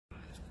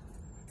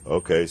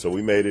Okay, so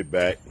we made it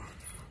back.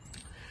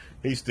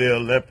 He's still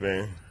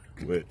limping,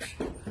 which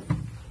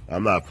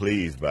I'm not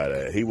pleased by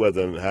that. He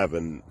wasn't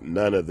having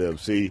none of them.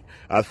 See,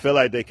 I feel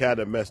like they kind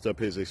of messed up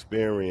his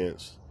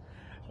experience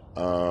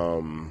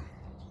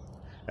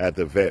at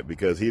the vet,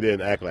 because he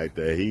didn't act like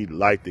that. He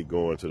liked it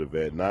going to the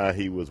vet. Now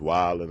he was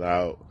wilding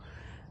out.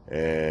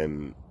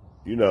 And,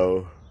 you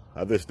know,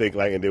 I just think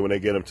like, and then when they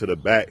get him to the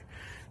back,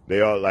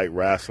 they all like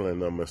wrestling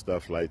them and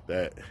stuff like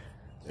that.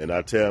 And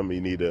I tell him he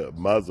need a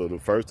muzzle. The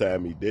first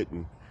time he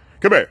didn't.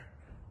 Come here.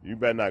 You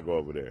better not go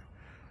over there.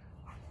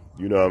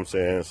 You know what I'm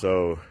saying?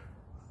 So,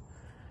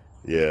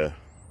 yeah.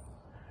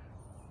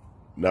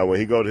 Now, when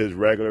he go to his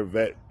regular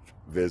vet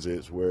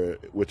visits,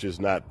 which is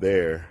not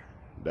there,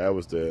 that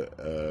was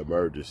the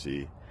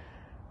emergency.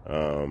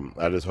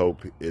 I just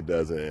hope it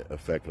doesn't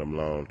affect him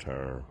long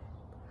term.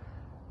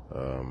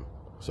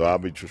 So I'll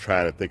be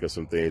trying to think of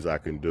some things I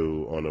can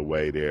do on the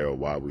way there or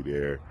while we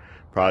there.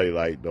 Probably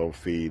like don't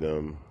feed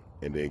him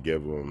and then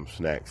give him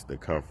snacks to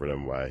comfort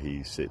him while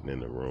he's sitting in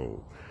the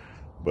room.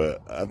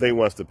 But I think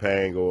once the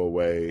pain go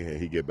away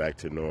and he get back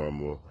to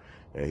normal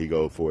and he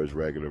go for his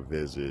regular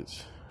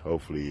visits,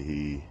 hopefully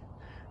he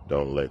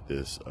don't let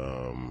this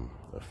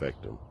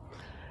affect him.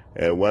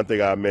 And one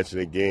thing I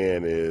mentioned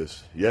again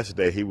is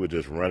yesterday he was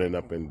just running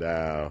up and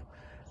down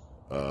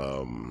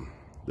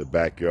the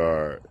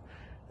backyard.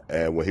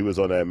 And when he was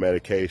on that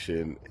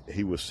medication,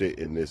 he would sit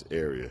in this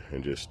area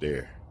and just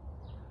stare.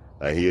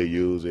 Like he'll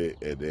use it,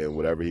 and then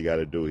whatever he got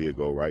to do, he'll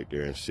go right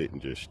there and sit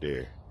and just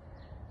stare.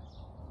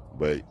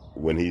 But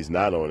when he's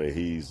not on it,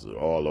 he's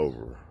all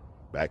over.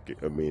 The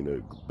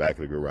back of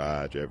the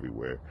garage,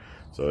 everywhere.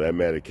 So that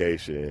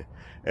medication,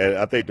 and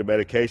I think the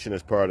medication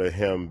is part of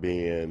him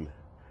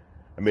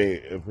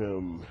of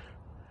him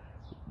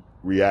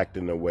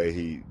reacting the way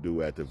he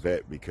do at the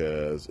vet,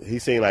 because he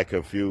seemed like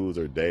confused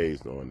or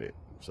dazed on it.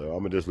 So I'm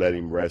gonna just let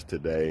him rest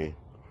today,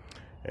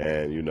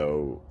 and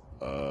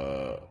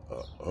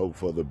hope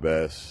for the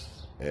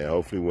best. And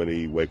hopefully when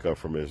he wake up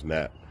from his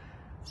nap,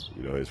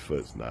 his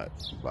foot's not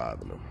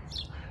bothering him.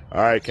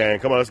 All right, Kayne,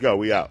 come on, let's go.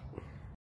 We out.